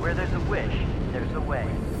 Where there's a wish, there's a way.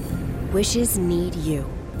 Wishes need you.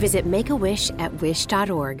 Visit Make-A-Wish at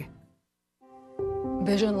wish.org.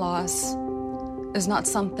 Vision loss is not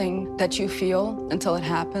something that you feel until it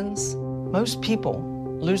happens. Most people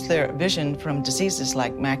lose their vision from diseases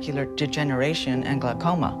like macular degeneration and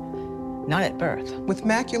glaucoma, not at birth. With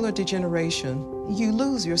macular degeneration, you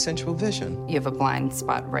lose your central vision. You have a blind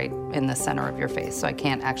spot right in the center of your face, so I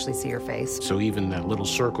can't actually see your face. So even that little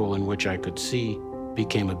circle in which I could see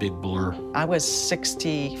became a big blur. I was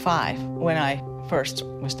 65 when I first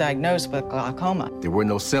was diagnosed with glaucoma. There were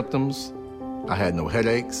no symptoms. I had no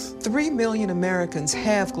headaches. 3 million Americans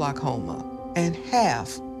have glaucoma, and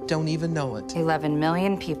half don't even know it. 11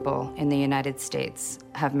 million people in the United States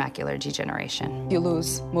have macular degeneration. You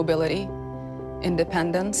lose mobility,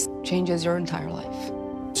 independence, changes your entire life.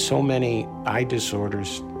 So many eye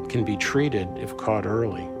disorders can be treated if caught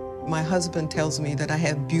early. My husband tells me that I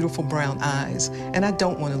have beautiful brown eyes, and I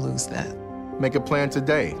don't want to lose that. Make a plan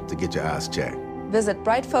today to get your eyes checked. Visit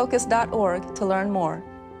brightfocus.org to learn more.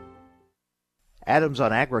 Adams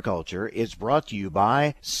on Agriculture is brought to you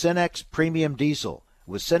by Cenex Premium Diesel.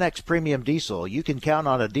 With Cenex Premium Diesel, you can count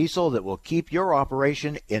on a diesel that will keep your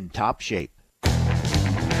operation in top shape.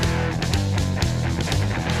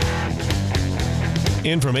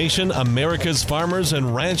 Information America's farmers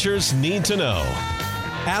and ranchers need to know.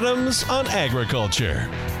 Adams on Agriculture.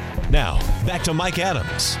 Now, back to Mike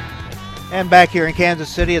Adams. And back here in Kansas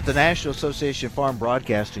City at the National Association of Farm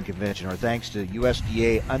Broadcasting Convention, our thanks to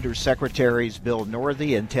USDA Undersecretaries Bill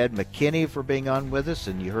Northey and Ted McKinney for being on with us.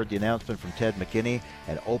 And you heard the announcement from Ted McKinney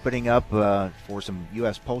and opening up for some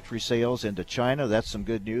U.S. poultry sales into China. That's some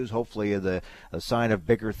good news, hopefully a sign of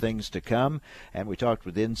bigger things to come. And we talked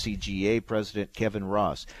with NCGA President Kevin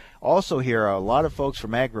Ross. Also here are a lot of folks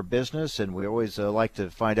from agribusiness, and we always like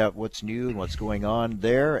to find out what's new and what's going on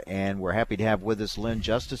there. And we're happy to have with us Len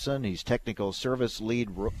Justison. He's Technical Service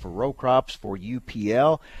Lead for Row Crops for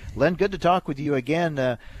UPL. Len, good to talk with you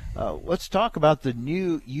again. Let's talk about the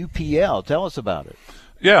new UPL. Tell us about it.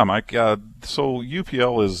 Yeah, Mike. So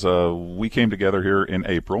UPL is, we came together here in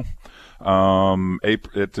April.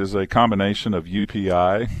 It is a combination of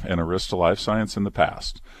UPI and Arista Life Science in the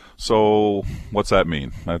past. So what's that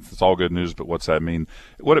mean? It's all good news, but what's that mean?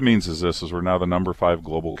 What it means is this, is we're now the number 5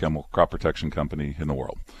 global chemical crop protection company in the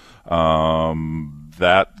world.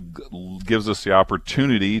 That gives us the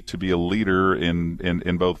opportunity to be a leader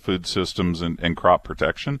in both food systems and crop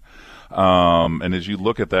protection. And as you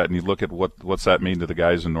look at that and you look at what's that mean to the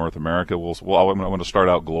guys in North America, I want to start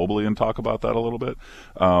out globally and talk about that a little bit.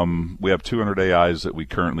 We have 200 AIs that we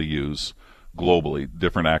currently use globally,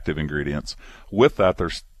 different active ingredients. With that,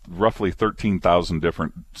 there's roughly 13,000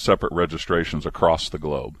 different separate registrations across the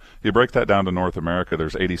globe. You break that down to North America,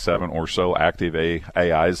 there's 87 or so active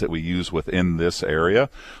AIs that we use within this area.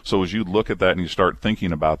 So as you look at that and you start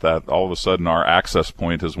thinking about that, all of a sudden our access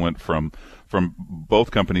point has went from both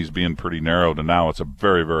companies being pretty narrow to now it's a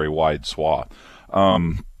very, very wide swath.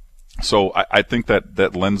 So I think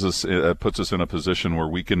that lends us, puts us in a position where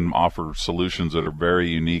we can offer solutions that are very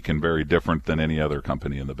unique and very different than any other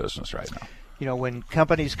company in the business right now. You know, when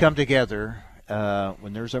companies come together,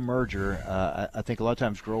 when there's a merger, I think a lot of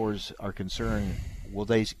times growers are concerned, will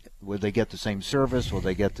they get the same service? Will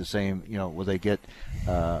they get the same, will they get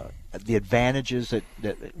the advantages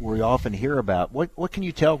that we often hear about? What can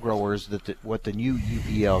you tell growers what the new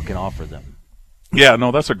UPL can offer them? Yeah,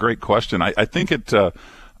 no, that's a great question. I think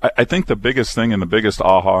I think the biggest thing and the biggest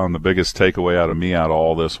aha and the biggest takeaway out of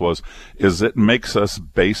all this is it makes us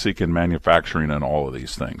basic in manufacturing in all of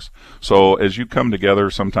these things. So as you come together,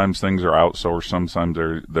 sometimes things are outsourced, sometimes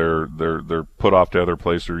they're put off to other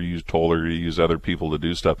places, or you use toll, or you use other people to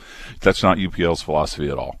do stuff. That's not UPL's philosophy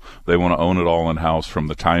at all. They want to own it all in house from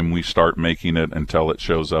the time we start making it until it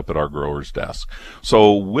shows up at our grower's desk.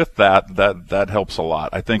 So with that helps a lot.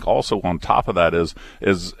 I think also on top of that is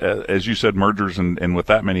as you said, mergers and with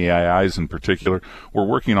that many AIs in particular, we're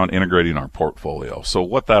working on integrating our portfolio. So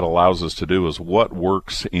what that allows us to do is what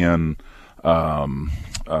works in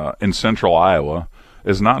central Iowa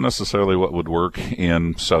is not necessarily what would work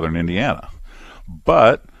in southern Indiana.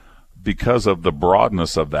 But because of the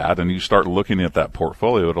broadness of that, and you start looking at that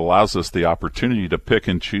portfolio, it allows us the opportunity to pick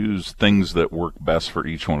and choose things that work best for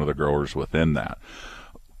each one of the growers within that.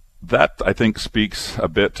 that I think speaks a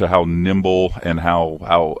bit to how nimble and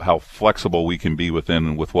how flexible we can be with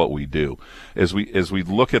what we do. As we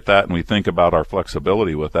look at that and we think about our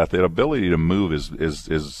flexibility with that, the ability to move is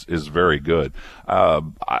very good.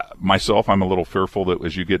 I'm a little fearful that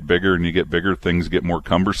as you get bigger, things get more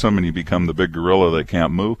cumbersome and you become the big gorilla that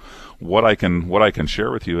can't move. What I can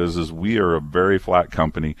share with you is we are a very flat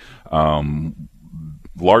company.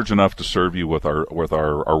 Large enough to serve you with our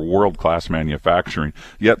world-class manufacturing,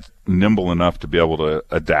 yet nimble enough to be able to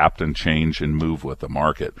adapt and change and move with the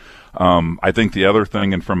market. I think the other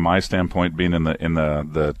thing, and from my standpoint, being in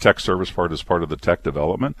the tech service part as part of the tech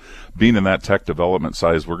development, being in that tech development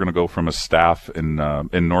size, we're going to go from a staff in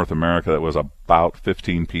North America that was about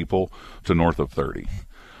 15 people to north of 30.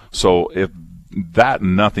 So if that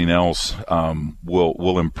and nothing else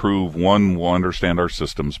will improve. One, we'll understand our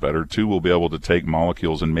systems better. Two, we'll be able to take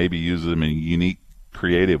molecules and maybe use them in unique,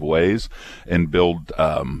 creative ways and build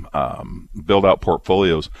out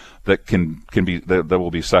portfolios that that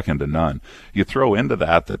will be second to none. You throw into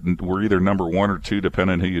that we're either number one or two,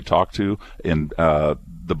 depending on who you talk to, in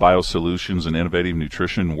the biosolutions and innovative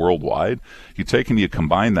nutrition worldwide. You take and you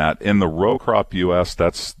combine that in the row crop U.S.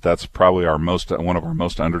 That's probably one of our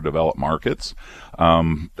most underdeveloped markets.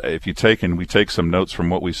 If you take and we take some notes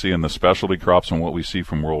from what we see in the specialty crops and what we see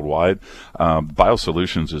from worldwide,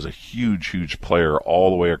 biosolutions is a huge player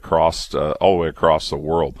all the way across the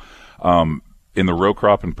world. In the row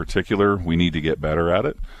crop in particular, we need to get better at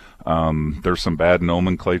it. There's some bad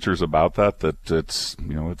nomenclatures about that it's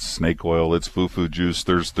snake oil, it's foo-foo juice.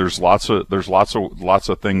 There's lots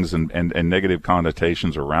of things and negative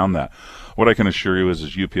connotations around that. What I can assure you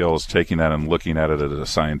is UPL is taking that and looking at it as a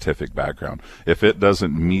scientific background. If it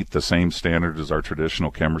doesn't meet the same standards as our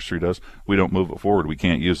traditional chemistry does, we don't move it forward. We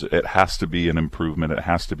can't use it. It has to be an improvement. It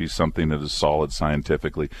has to be something that is solid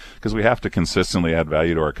scientifically, because we have to consistently add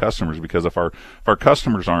value to our customers, because if our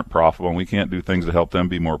customers aren't profitable and we can't do things to help them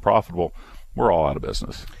be more profitable, we're all out of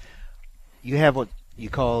business. You have what you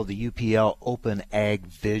call the UPL Open Ag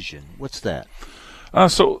Vision. What's that?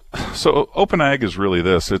 So Open Ag is really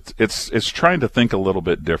this. It's trying to think a little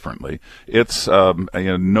bit differently. It's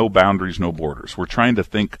no boundaries, no borders. We're trying to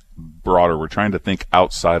think broader. We're trying to think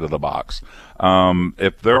outside of the box.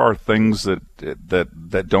 If there are things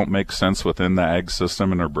that don't make sense within the ag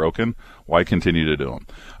system and are broken, why continue to do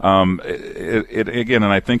them? Again,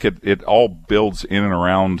 and I think it all builds in and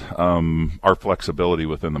around our flexibility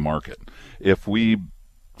within the market. If we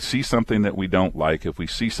see something that we don't like, if we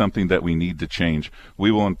see something that we need to change, we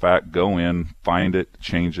will in fact go in, find it,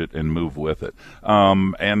 change it, and move with it.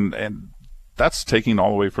 And that's taking all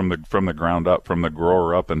the way from the ground up, from the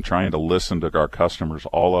grower up, and trying to listen to our customers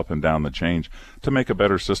all up and down the change to make a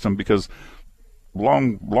better system, because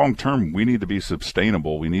long term we need to be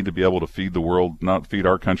sustainable. We need to be able to feed the world, not feed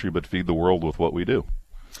our country, but feed the world with what we do.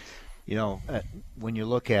 When you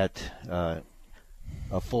look at a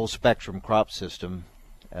full spectrum crop system,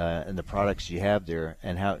 and the products you have there,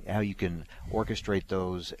 and how you can orchestrate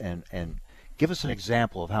those, and give us an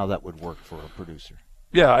example of how that would work for a producer.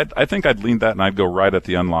 Yeah, I think I'd lean that, and I'd go right at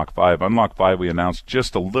the Unlock 5. Unlock 5 we announced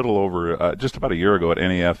just about a year ago at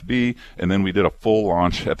NAFB, and then we did a full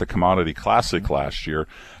launch at the Commodity Classic last year.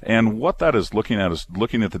 And what that is looking at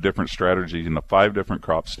the different strategies in the 5 different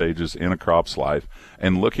crop stages in a crop's life,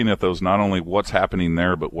 and looking at those, not only what's happening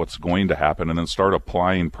there, but what's going to happen, and then start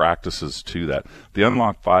applying practices to that. The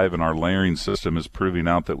Unlock 5 in our layering system is proving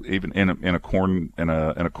out that even in a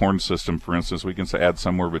corn system, for instance, we can add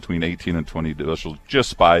somewhere between 18 and 20 bushels just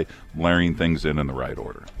by layering things in the right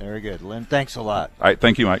order. Very good. Lynn, thanks a lot. All right,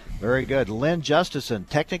 thank you, Mike. Very good. Lynn Justison,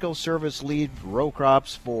 Technical Service Lead Row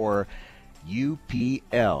Crops for UPL.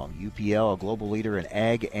 UPL, a global leader in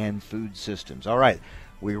ag and food systems. All right,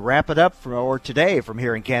 we wrap it up for today from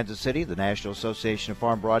here in Kansas City, the National Association of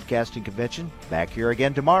Farm Broadcasting Convention. Back here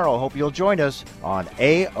again tomorrow. Hope you'll join us on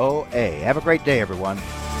AOA. Have a great day, everyone.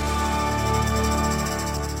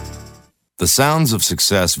 The sounds of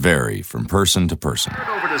success vary from person to person.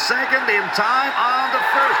 Over to second in time on the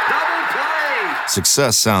first double play.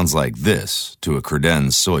 Success sounds like this to a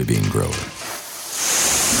Credenz soybean grower.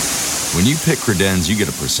 When you pick Credenz, you get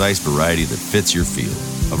a precise variety that fits your field.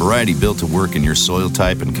 A variety built to work in your soil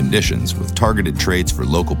type and conditions with targeted traits for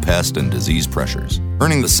local pest and disease pressures.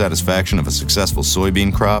 Earning the satisfaction of a successful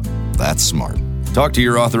soybean crop? That's smart. Talk to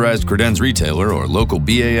your authorized Credenz retailer or local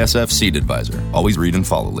BASF seed advisor. Always read and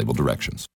follow label directions.